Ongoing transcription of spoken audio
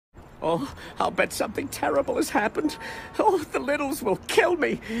Oh, I'll bet something terrible has happened. Oh, the Littles will kill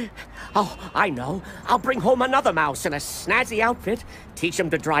me. Oh, I know. I'll bring home another mouse in a snazzy outfit, teach him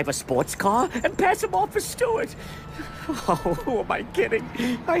to drive a sports car, and pass him off for Stuart. Oh, who am I kidding?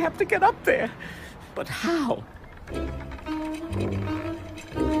 I have to get up there. But how?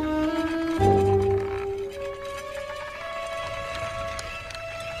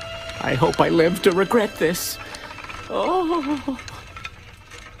 I hope I live to regret this. Oh.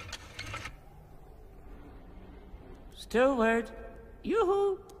 Stuart.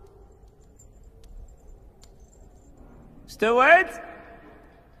 Yoo-hoo. Stuart?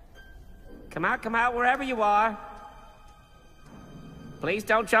 Come out, wherever you are. Please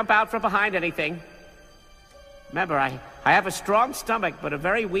don't jump out from behind anything. Remember, I have a strong stomach, but a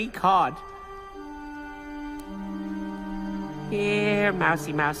very weak heart. Here,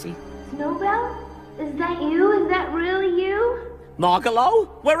 mousy. Snowbell? Is that you? Is that really you? Margalo?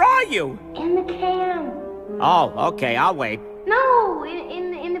 Where are you? In the can. Oh, okay, I'll wait. No,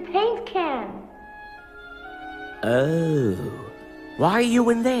 in the paint can. Oh. Why are you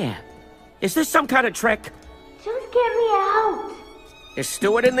in there? Is this some kind of trick? Just get me out. Is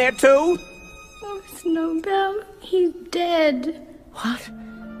Stuart in there too? Oh, Snowbell, he's dead. What?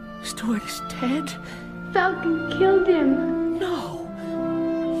 Stuart is dead? Falcon killed him. No.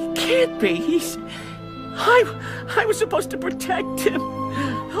 He can't be. He's... I was supposed to protect him.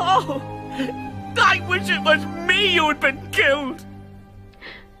 Oh. I wish it was me who had been killed.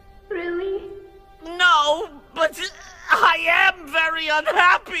 Really? No, but I am very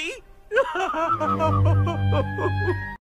unhappy.